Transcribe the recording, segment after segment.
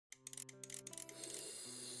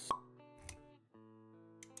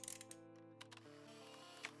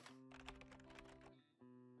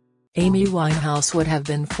Amy Winehouse would have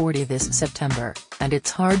been 40 this September, and it's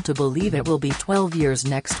hard to believe it will be 12 years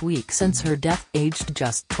next week since her death, aged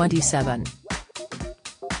just 27.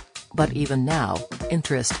 But even now,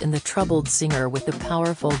 interest in the troubled singer with the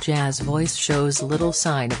powerful jazz voice shows little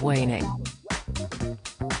sign of waning.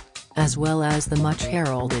 As well as the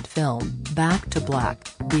much-heralded film, Back to Black,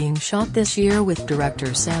 being shot this year with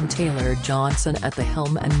director Sam Taylor Johnson at the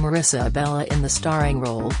helm and Marissa Abela in the starring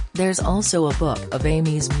role, there's also a book of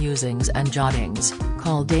Amy's musings and jottings,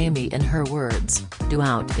 called Amy in Her Words, due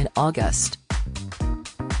out in August.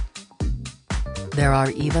 There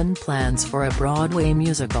are even plans for a Broadway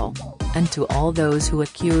musical. And to all those who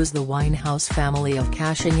accuse the Winehouse family of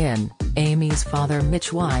cashing in, Amy's father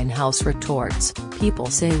Mitch Winehouse retorts, "People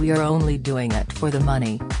say we are only doing it for the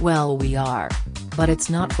money." Well, we are. But it's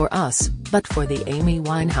not for us, but for the Amy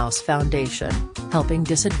Winehouse Foundation, helping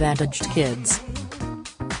disadvantaged kids.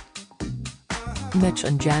 Mitch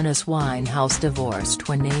and Janice Winehouse divorced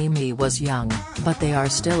when Amy was young, but they are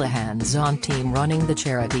still a hands-on team running the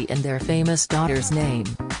charity in their famous daughter's name.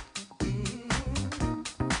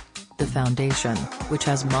 The foundation, which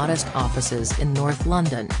has modest offices in North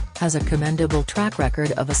London, has a commendable track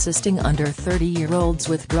record of assisting under 30-year-olds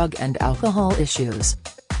with drug and alcohol issues.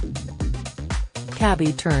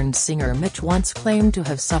 Cabbie-turned-singer Mitch once claimed to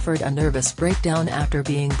have suffered a nervous breakdown after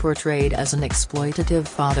being portrayed as an exploitative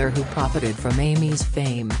father who profited from Amy's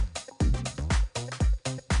fame.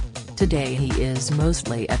 Today he is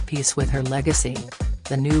mostly at peace with her legacy.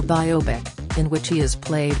 The new biopic, in which he is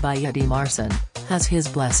played by Eddie Marsan, has his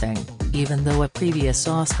blessing, even though a previous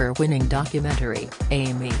Oscar-winning documentary,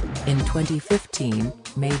 Amy, in 2015,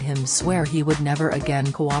 made him swear he would never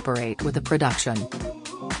again cooperate with the production.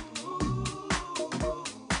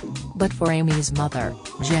 But for Amy's mother,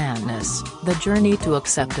 Janice, the journey to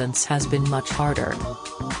acceptance has been much harder.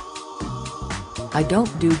 "I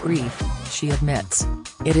don't do grief," she admits.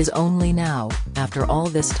 "It is only now, after all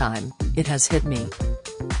this time, it has hit me.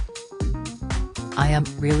 I am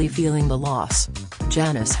really feeling the loss."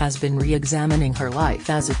 Janice has been re-examining her life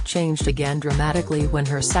as it changed again dramatically when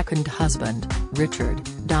her second husband, Richard,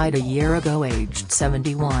 died a year ago aged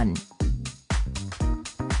 71.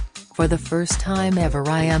 "For the first time ever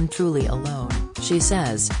I am truly alone," she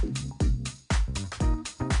says.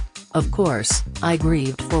 "Of course, I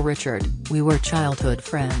grieved for Richard. We were childhood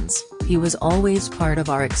friends, he was always part of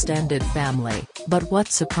our extended family, but what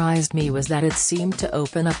surprised me was that it seemed to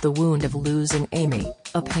open up the wound of losing Amy,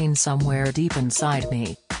 a pain somewhere deep inside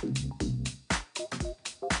me.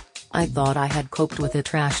 I thought I had coped with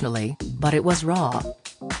it rationally, but it was raw.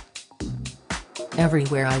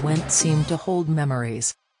 Everywhere I went seemed to hold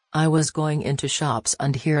memories. I was going into shops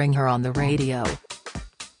and hearing her on the radio."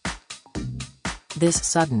 This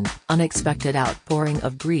sudden, unexpected outpouring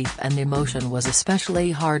of grief and emotion was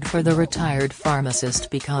especially hard for the retired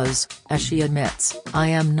pharmacist because, as she admits, "I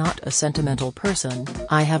am not a sentimental person,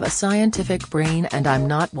 I have a scientific brain and I'm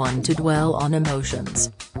not one to dwell on emotions."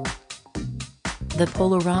 The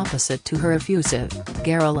polar opposite to her effusive,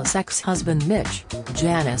 garrulous ex-husband Mitch,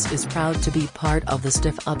 Janice is proud to be part of the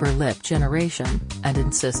stiff upper lip generation, and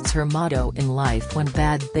insists her motto in life when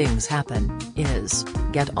bad things happen, is,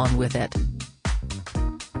 "Get on with it."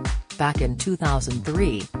 Back in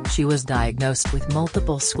 2003, she was diagnosed with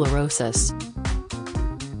multiple sclerosis.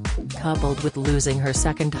 Coupled with losing her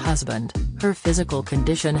second husband, her physical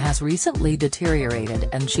condition has recently deteriorated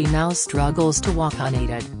and she now struggles to walk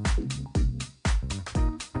unaided.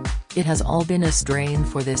 It has all been a strain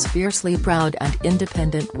for this fiercely proud and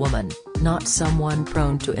independent woman, not someone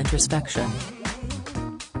prone to introspection.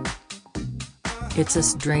 "It's a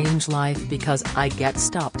strange life because I get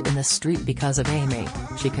stopped in the street because of Amy,"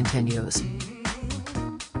 she continues.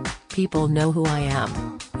 "People know who I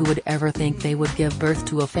am. Who would ever think they would give birth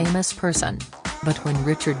to a famous person? But when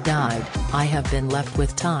Richard died, I have been left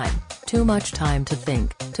with time, too much time to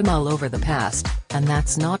think, to mull over the past, and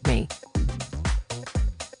that's not me."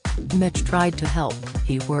 Mitch tried to help.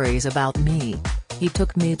 "He worries about me. He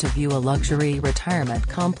took me to view a luxury retirement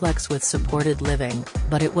complex with supported living,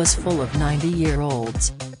 but it was full of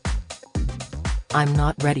 90-year-olds. I'm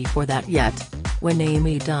not ready for that yet." When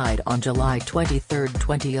Amy died on July 23,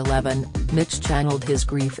 2011, Mitch channeled his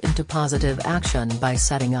grief into positive action by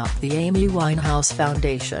setting up the Amy Winehouse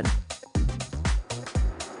Foundation.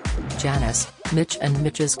 Janice, Mitch and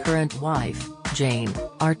Mitch's current wife, Jane,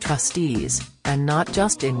 are trustees, and not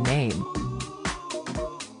just in name.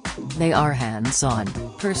 They are hands-on,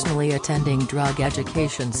 personally attending drug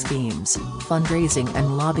education schemes, fundraising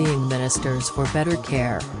and lobbying ministers for better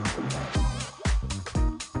care.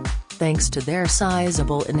 Thanks to their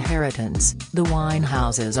sizable inheritance, the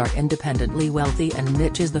Winehouses are independently wealthy, and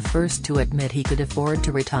Mitch is the first to admit he could afford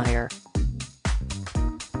to retire.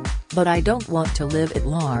 "But I don't want to live at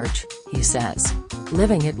large," he says.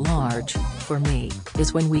 "Living at large, for me,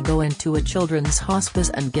 is when we go into a children's hospice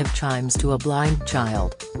and give chimes to a blind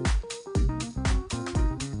child.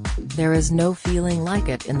 There is no feeling like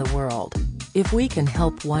it in the world. If we can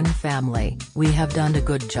help one family, we have done a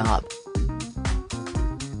good job."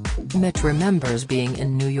 Mitch remembers being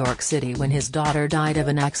in New York City when his daughter died of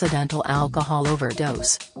an accidental alcohol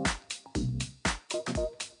overdose.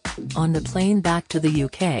 On the plane back to the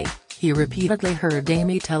UK, he repeatedly heard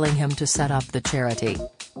Amy telling him to set up the charity.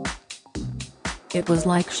 "It was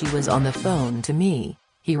like she was on the phone to me,"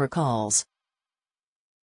 he recalls.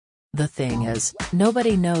 "The thing is,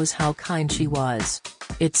 nobody knows how kind she was.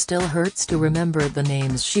 It still hurts to remember the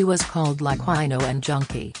names she was called, like wino and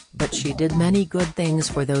junkie, but she did many good things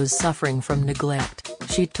for those suffering from neglect.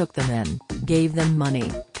 She took them in, gave them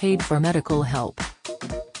money, paid for medical help.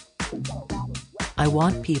 I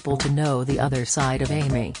want people to know the other side of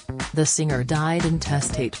Amy." The singer died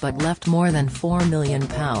intestate but left more than £4 million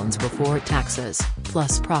before taxes,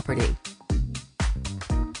 plus property.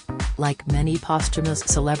 Like many posthumous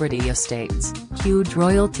celebrity estates, huge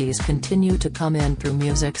royalties continue to come in through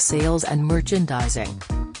music sales and merchandising.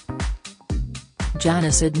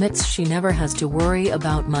 Janice admits she never has to worry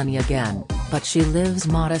about money again, but she lives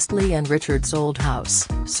modestly in Richard's old house,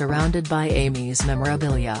 surrounded by Amy's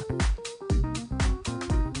memorabilia.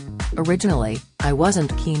 "Originally, I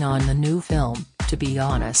wasn't keen on the new film, to be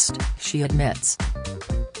honest," she admits.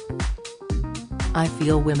 "I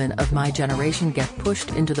feel women of my generation get pushed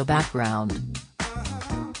into the background.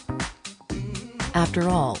 After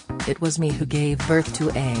all, it was me who gave birth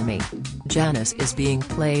to Amy." Janice is being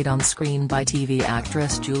played on screen by TV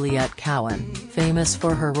actress Juliette Cowan, famous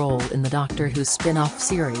for her role in the Doctor Who spin-off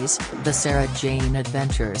series, The Sarah Jane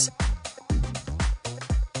Adventures.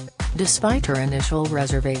 Despite her initial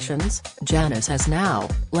reservations, Janice has now,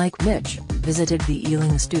 like Mitch, visited the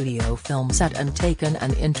Ealing studio film set and taken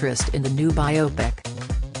an interest in the new biopic.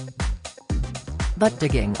 But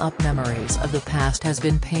digging up memories of the past has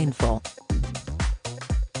been painful.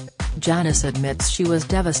 Janice admits she was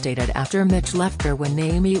devastated after Mitch left her when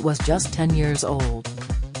Amy was just 10 years old.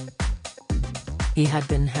 He had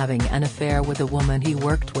been having an affair with a woman he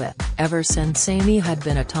worked with, ever since Amy had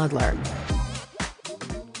been a toddler.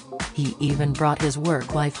 He even brought his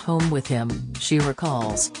work wife home with him, she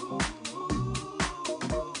recalls.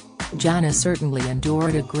 Janice certainly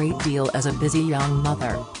endured a great deal as a busy young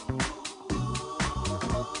mother.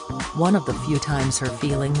 One of the few times her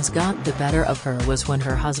feelings got the better of her was when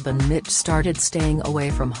her husband Mitch started staying away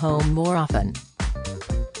from home more often.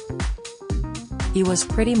 "He was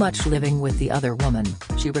pretty much living with the other woman,"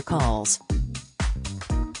 she recalls.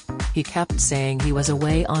 "He kept saying he was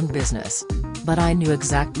away on business. But I knew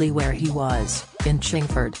exactly where he was, in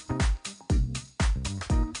Chingford.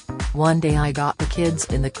 One day I got the kids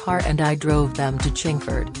in the car and I drove them to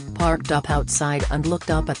Chingford, parked up outside and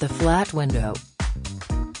looked up at the flat window.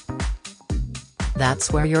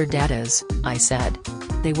 'That's where your dad is,' I said.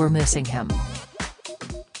 They were missing him.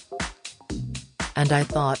 And I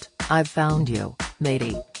thought, I've found you,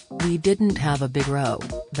 matey. We didn't have a big row,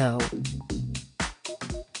 though.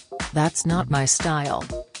 That's not my style."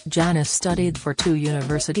 Janice studied for 2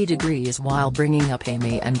 university degrees while bringing up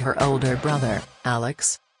Amy and her older brother,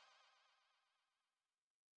 Alex.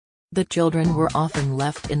 The children were often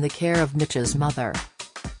left in the care of Mitch's mother.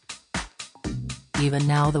 Even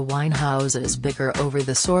now the Winehouses bicker over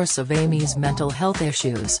the source of Amy's mental health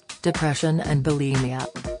issues, depression and bulimia.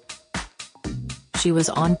 "She was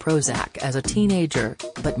on Prozac as a teenager,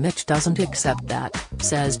 but Mitch doesn't accept that,"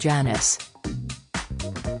 says Janice.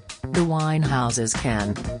 The Winehouses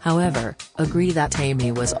can, however, agree that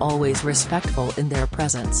Amy was always respectful in their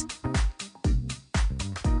presence.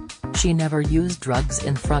 She never used drugs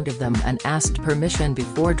in front of them and asked permission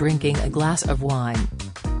before drinking a glass of wine.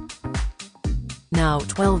 Now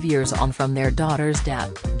 12 years on from their daughter's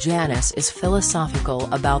death, Janice is philosophical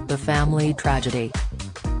about the family tragedy.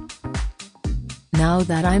 "Now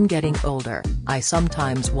that I'm getting older, I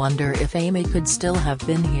sometimes wonder if Amy could still have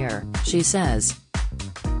been here," she says.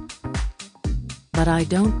 "But I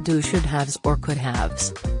don't do should-haves or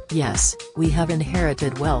could-haves. Yes, we have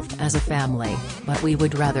inherited wealth as a family, but we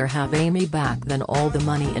would rather have Amy back than all the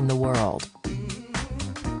money in the world."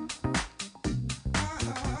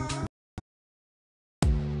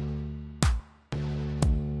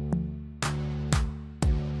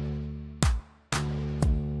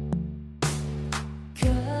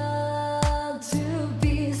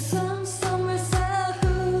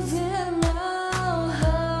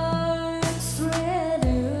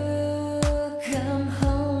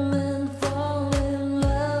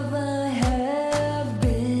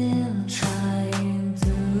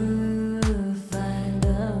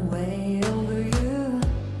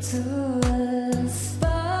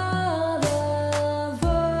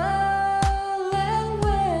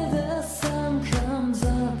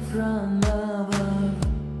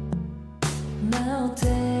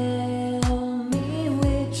 day.